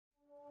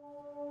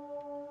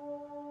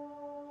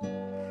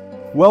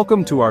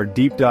Welcome to our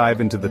deep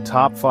dive into the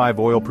top 5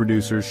 oil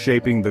producers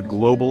shaping the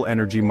global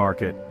energy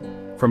market.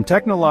 From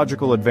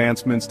technological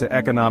advancements to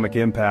economic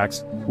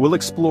impacts, we'll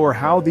explore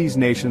how these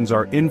nations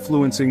are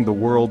influencing the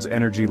world's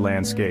energy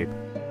landscape.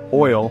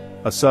 Oil,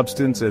 a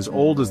substance as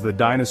old as the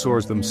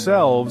dinosaurs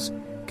themselves,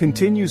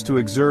 continues to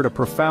exert a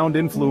profound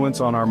influence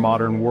on our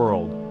modern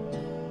world.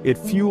 It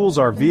fuels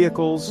our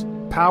vehicles,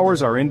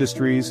 powers our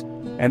industries,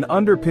 and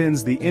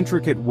underpins the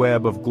intricate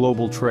web of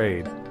global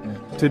trade.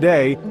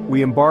 Today,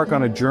 we embark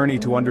on a journey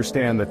to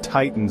understand the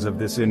titans of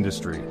this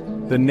industry,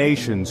 the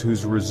nations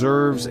whose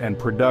reserves and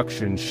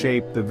production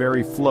shape the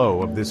very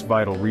flow of this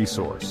vital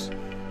resource.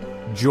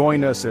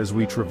 Join us as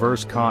we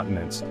traverse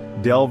continents,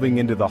 delving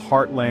into the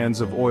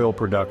heartlands of oil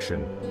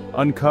production,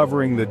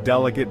 uncovering the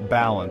delicate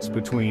balance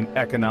between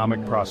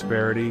economic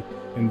prosperity,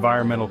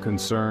 environmental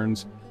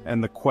concerns,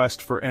 and the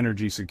quest for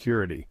energy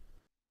security.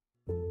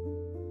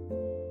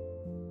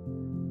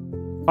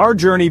 Our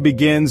journey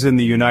begins in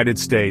the United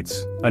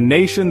States, a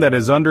nation that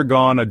has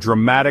undergone a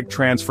dramatic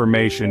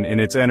transformation in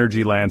its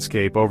energy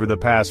landscape over the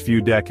past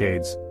few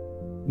decades.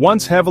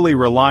 Once heavily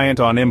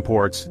reliant on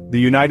imports, the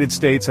United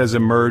States has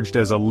emerged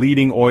as a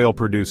leading oil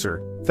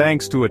producer,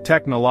 thanks to a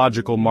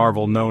technological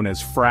marvel known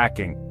as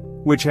fracking,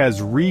 which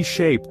has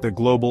reshaped the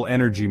global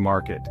energy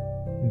market.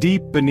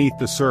 Deep beneath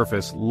the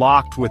surface,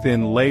 locked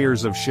within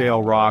layers of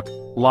shale rock,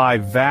 lie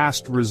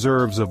vast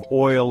reserves of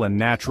oil and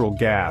natural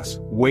gas,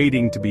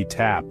 waiting to be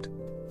tapped.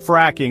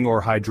 Fracking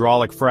or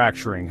hydraulic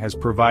fracturing has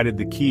provided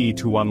the key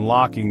to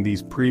unlocking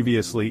these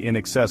previously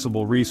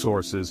inaccessible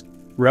resources,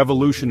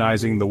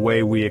 revolutionizing the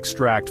way we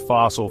extract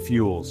fossil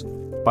fuels.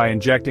 By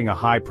injecting a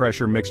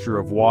high-pressure mixture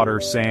of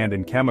water, sand,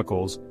 and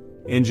chemicals,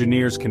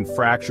 engineers can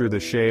fracture the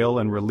shale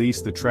and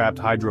release the trapped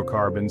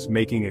hydrocarbons,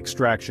 making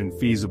extraction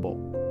feasible.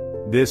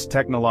 This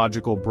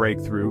technological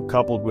breakthrough,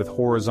 coupled with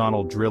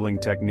horizontal drilling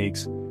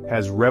techniques,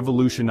 has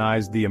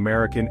revolutionized the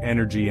American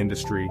energy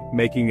industry,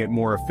 making it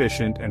more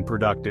efficient and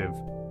productive.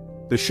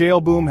 The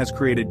shale boom has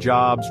created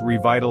jobs,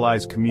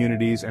 revitalized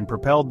communities, and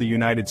propelled the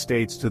United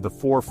States to the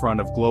forefront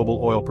of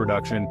global oil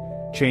production,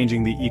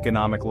 changing the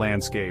economic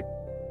landscape.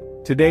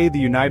 Today,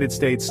 the United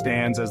States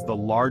stands as the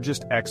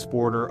largest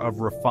exporter of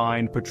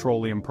refined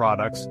petroleum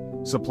products,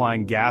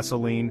 supplying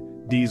gasoline,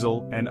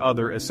 diesel, and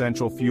other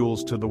essential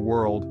fuels to the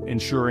world,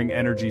 ensuring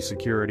energy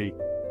security.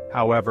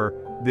 However,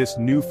 this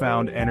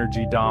newfound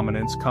energy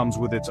dominance comes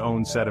with its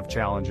own set of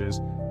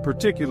challenges,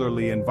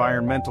 particularly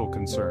environmental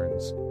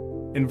concerns.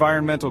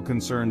 Environmental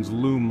concerns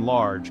loom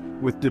large,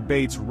 with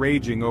debates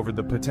raging over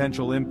the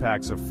potential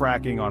impacts of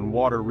fracking on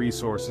water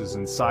resources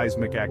and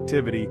seismic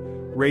activity,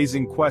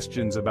 raising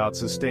questions about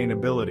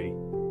sustainability.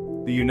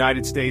 The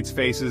United States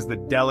faces the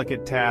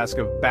delicate task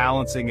of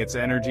balancing its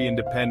energy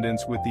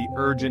independence with the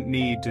urgent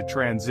need to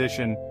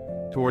transition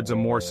towards a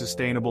more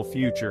sustainable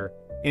future,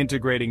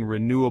 integrating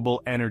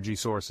renewable energy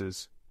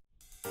sources.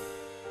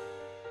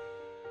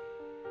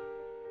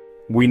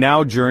 We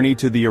now journey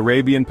to the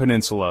Arabian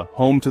Peninsula,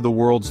 home to the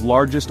world's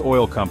largest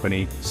oil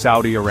company,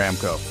 Saudi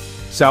Aramco.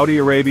 Saudi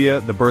Arabia,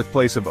 the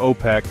birthplace of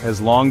OPEC,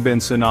 has long been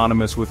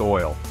synonymous with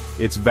oil,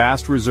 its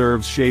vast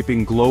reserves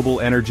shaping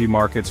global energy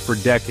markets for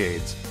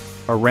decades.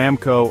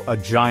 Aramco, a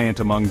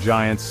giant among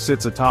giants,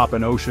 sits atop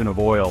an ocean of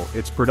oil,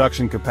 its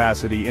production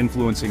capacity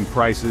influencing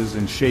prices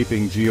and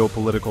shaping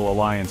geopolitical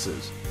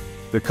alliances.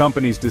 The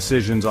company's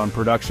decisions on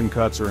production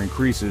cuts or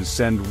increases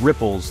send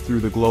ripples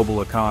through the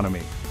global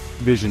economy.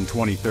 Vision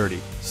 2030,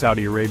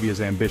 Saudi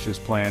Arabia's ambitious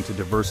plan to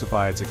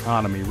diversify its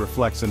economy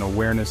reflects an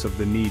awareness of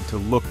the need to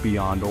look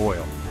beyond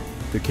oil.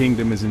 The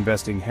kingdom is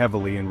investing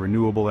heavily in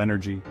renewable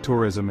energy,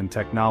 tourism and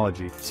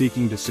technology,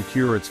 seeking to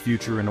secure its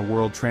future in a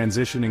world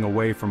transitioning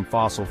away from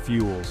fossil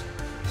fuels.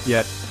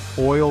 Yet,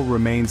 oil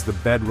remains the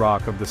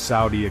bedrock of the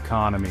Saudi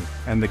economy,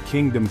 and the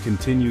kingdom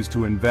continues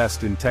to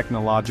invest in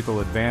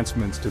technological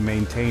advancements to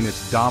maintain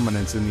its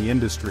dominance in the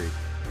industry.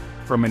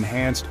 From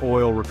enhanced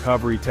oil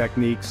recovery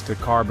techniques to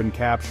carbon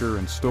capture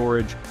and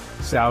storage,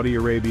 Saudi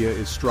Arabia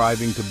is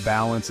striving to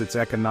balance its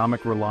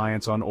economic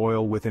reliance on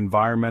oil with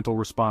environmental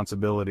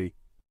responsibility.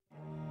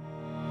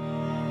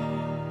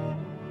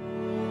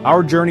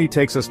 Our journey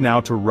takes us now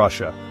to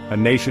Russia, a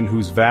nation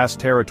whose vast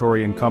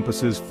territory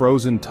encompasses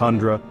frozen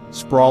tundra,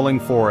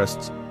 sprawling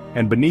forests,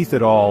 and beneath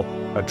it all,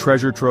 a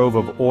treasure trove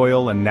of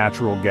oil and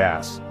natural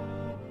gas.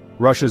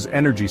 Russia's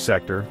energy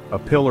sector, a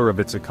pillar of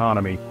its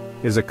economy,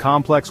 is a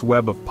complex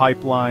web of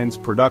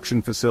pipelines,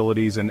 production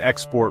facilities, and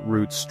export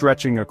routes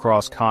stretching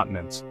across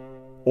continents.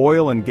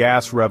 Oil and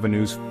gas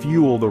revenues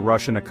fuel the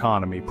Russian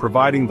economy,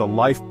 providing the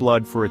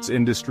lifeblood for its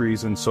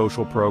industries and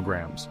social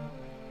programs.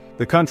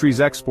 The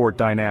country's export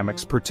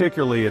dynamics,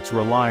 particularly its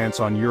reliance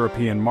on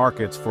European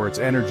markets for its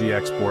energy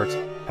exports,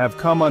 have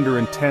come under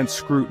intense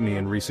scrutiny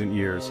in recent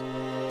years.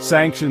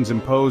 Sanctions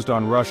imposed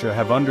on Russia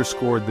have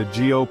underscored the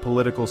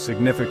geopolitical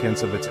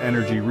significance of its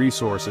energy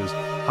resources,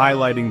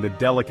 highlighting the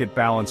delicate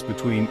balance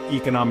between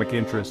economic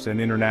interests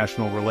and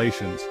international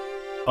relations.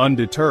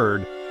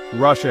 Undeterred,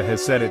 Russia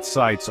has set its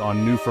sights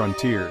on new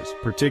frontiers,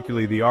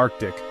 particularly the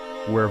Arctic,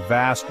 where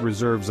vast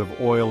reserves of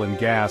oil and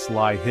gas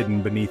lie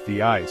hidden beneath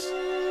the ice.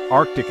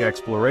 Arctic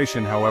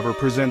exploration, however,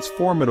 presents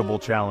formidable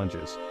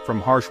challenges,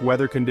 from harsh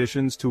weather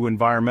conditions to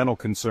environmental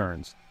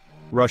concerns.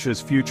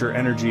 Russia's future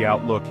energy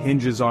outlook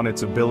hinges on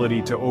its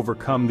ability to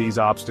overcome these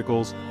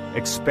obstacles,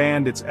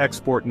 expand its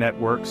export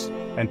networks,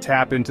 and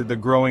tap into the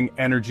growing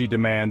energy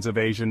demands of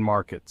Asian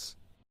markets.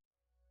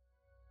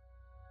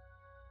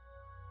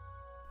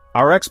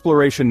 Our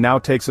exploration now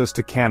takes us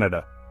to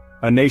Canada,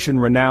 a nation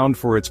renowned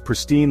for its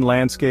pristine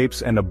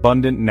landscapes and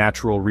abundant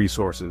natural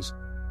resources.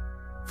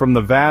 From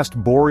the vast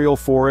boreal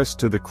forest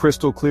to the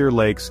crystal-clear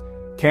lakes,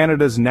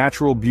 Canada's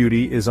natural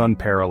beauty is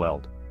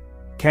unparalleled.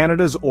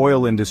 Canada's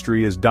oil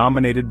industry is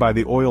dominated by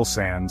the oil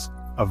sands,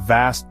 a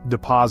vast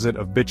deposit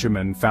of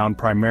bitumen found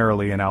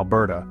primarily in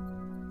Alberta.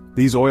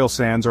 These oil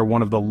sands are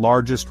one of the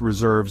largest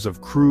reserves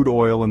of crude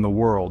oil in the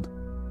world.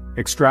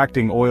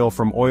 Extracting oil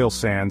from oil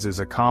sands is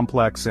a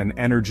complex and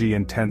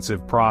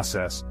energy-intensive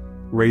process,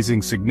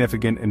 raising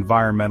significant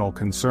environmental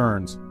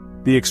concerns.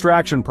 The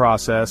extraction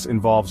process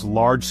involves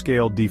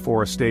large-scale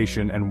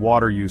deforestation and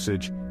water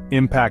usage,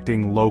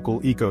 impacting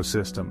local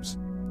ecosystems.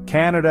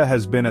 Canada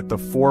has been at the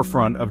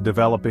forefront of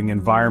developing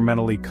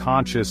environmentally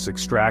conscious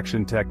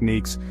extraction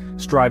techniques,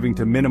 striving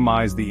to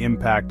minimize the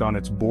impact on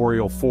its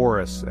boreal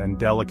forests and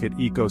delicate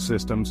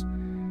ecosystems.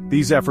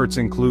 These efforts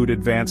include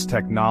advanced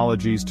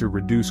technologies to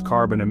reduce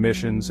carbon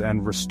emissions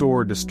and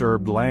restore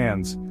disturbed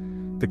lands.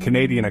 The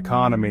Canadian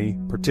economy,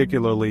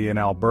 particularly in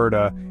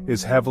Alberta,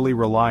 is heavily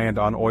reliant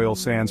on oil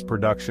sands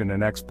production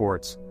and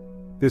exports.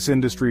 This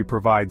industry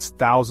provides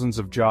thousands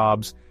of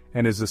jobs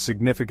and is a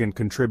significant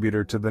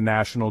contributor to the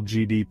national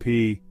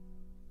GDP.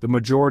 The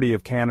majority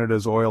of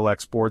Canada's oil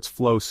exports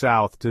flow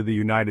south to the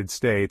United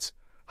States,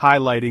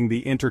 highlighting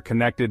the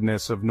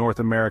interconnectedness of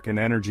North American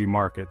energy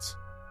markets.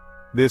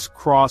 This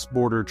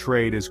cross-border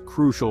trade is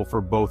crucial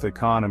for both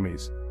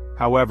economies.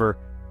 However,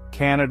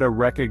 Canada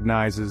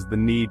recognizes the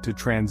need to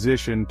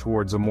transition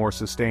towards a more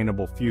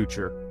sustainable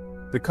future.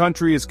 The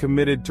country is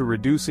committed to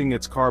reducing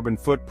its carbon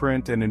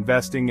footprint and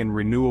investing in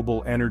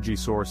renewable energy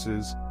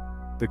sources.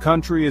 The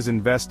country is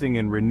investing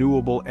in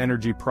renewable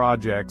energy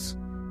projects,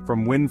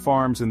 from wind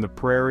farms in the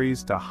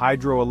prairies to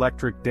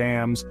hydroelectric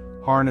dams,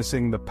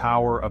 harnessing the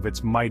power of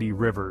its mighty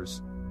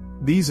rivers.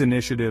 These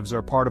initiatives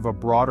are part of a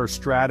broader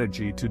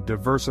strategy to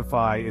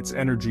diversify its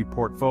energy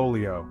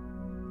portfolio.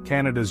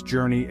 Canada's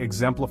journey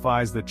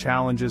exemplifies the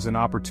challenges and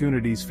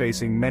opportunities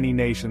facing many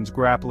nations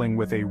grappling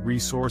with a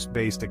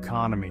resource-based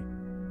economy.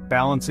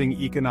 Balancing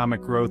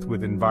economic growth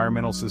with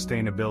environmental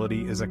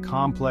sustainability is a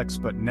complex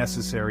but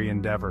necessary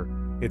endeavor.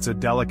 It's a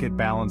delicate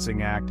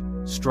balancing act,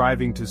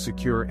 striving to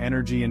secure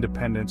energy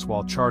independence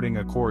while charting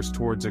a course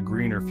towards a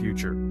greener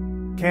future.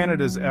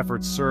 Canada's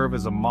efforts serve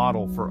as a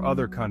model for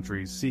other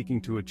countries seeking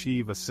to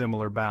achieve a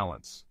similar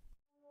balance.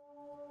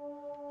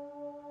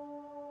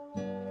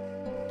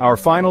 Our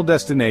final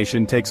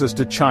destination takes us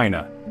to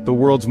China, the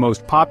world's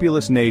most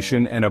populous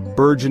nation and a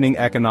burgeoning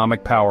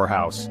economic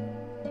powerhouse.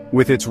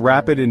 With its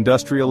rapid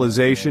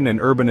industrialization and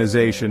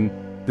urbanization,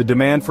 the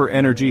demand for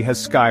energy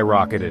has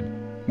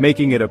skyrocketed,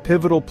 making it a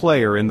pivotal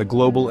player in the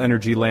global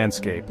energy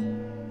landscape.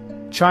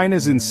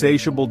 China's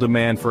insatiable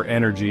demand for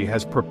energy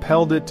has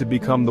propelled it to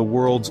become the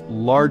world's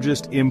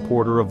largest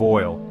importer of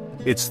oil,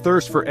 its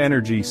thirst for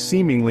energy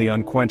seemingly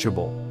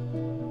unquenchable.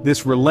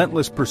 This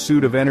relentless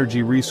pursuit of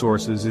energy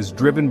resources is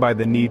driven by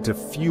the need to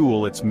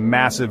fuel its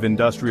massive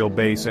industrial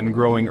base and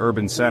growing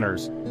urban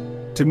centers.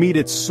 To meet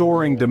its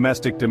soaring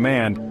domestic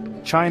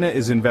demand, China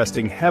is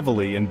investing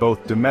heavily in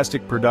both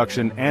domestic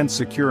production and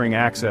securing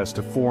access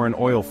to foreign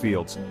oil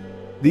fields.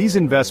 These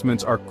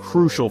investments are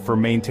crucial for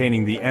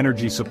maintaining the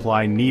energy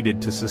supply needed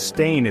to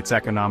sustain its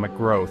economic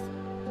growth.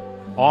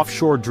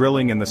 Offshore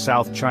drilling in the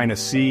South China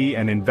Sea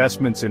and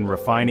investments in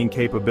refining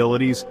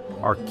capabilities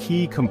are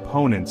key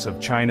components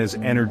of China's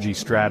energy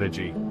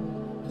strategy.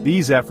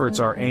 These efforts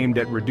are aimed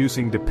at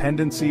reducing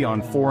dependency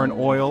on foreign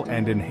oil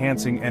and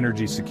enhancing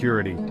energy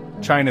security.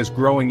 China's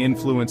growing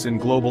influence in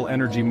global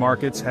energy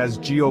markets has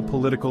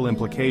geopolitical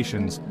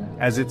implications,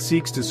 as it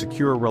seeks to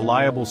secure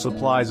reliable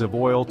supplies of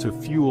oil to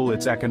fuel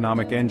its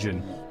economic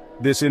engine.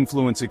 This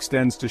influence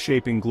extends to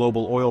shaping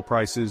global oil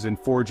prices and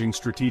forging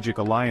strategic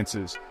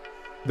alliances.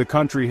 The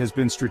country has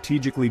been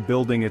strategically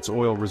building its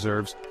oil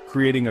reserves,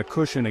 creating a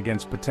cushion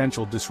against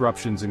potential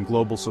disruptions in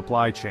global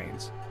supply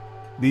chains.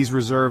 These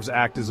reserves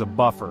act as a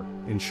buffer,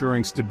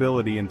 ensuring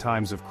stability in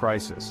times of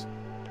crisis.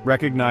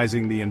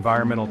 Recognizing the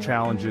environmental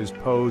challenges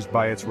posed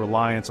by its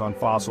reliance on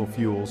fossil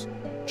fuels,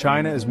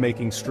 China is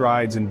making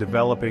strides in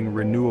developing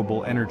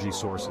renewable energy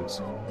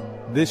sources.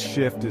 This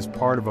shift is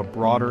part of a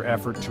broader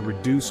effort to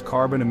reduce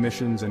carbon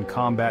emissions and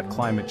combat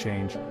climate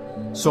change.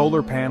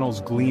 Solar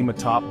panels gleam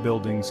atop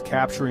buildings,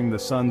 capturing the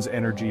sun's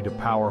energy to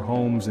power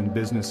homes and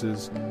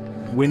businesses.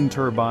 Wind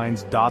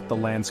turbines dot the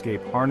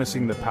landscape,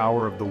 harnessing the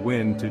power of the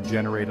wind to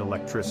generate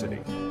electricity.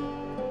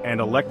 And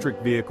electric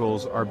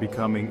vehicles are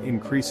becoming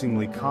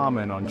increasingly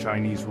common on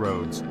Chinese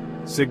roads,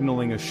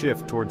 signaling a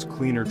shift towards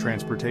cleaner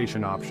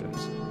transportation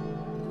options.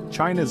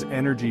 China's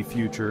energy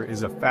future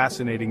is a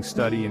fascinating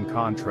study in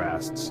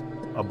contrasts,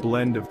 a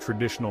blend of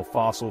traditional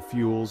fossil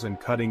fuels and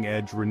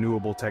cutting-edge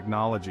renewable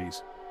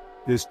technologies.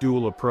 This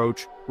dual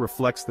approach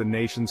reflects the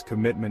nation's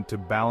commitment to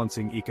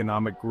balancing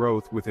economic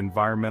growth with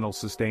environmental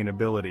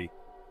sustainability.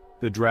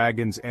 The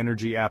dragon's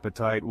energy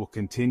appetite will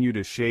continue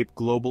to shape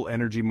global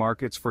energy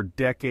markets for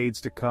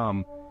decades to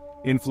come,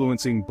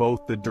 influencing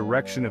both the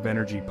direction of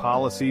energy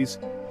policies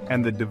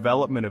and the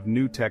development of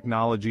new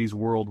technologies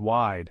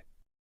worldwide.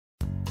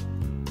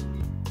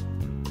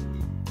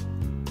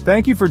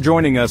 Thank you for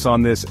joining us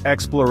on this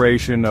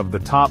exploration of the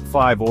top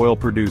 5 oil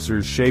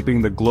producers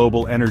shaping the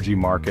global energy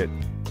market.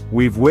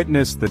 We've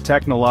witnessed the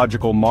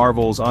technological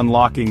marvels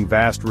unlocking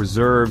vast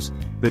reserves,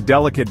 the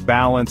delicate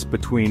balance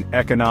between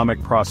economic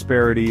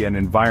prosperity and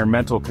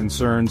environmental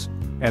concerns,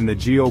 and the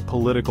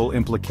geopolitical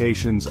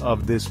implications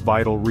of this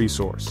vital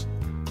resource.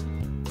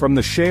 From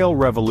the shale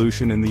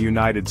revolution in the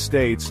United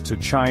States to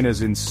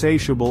China's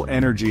insatiable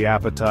energy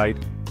appetite,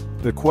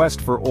 the quest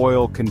for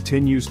oil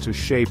continues to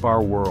shape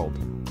our world.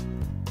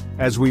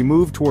 As we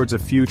move towards a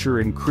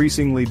future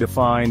increasingly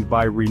defined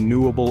by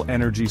renewable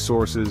energy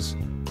sources,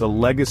 the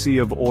legacy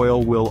of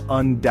oil will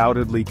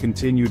undoubtedly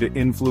continue to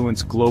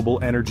influence global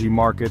energy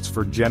markets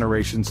for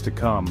generations to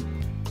come.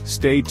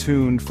 Stay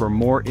tuned for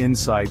more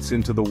insights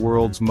into the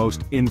world's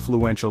most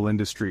influential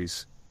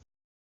industries.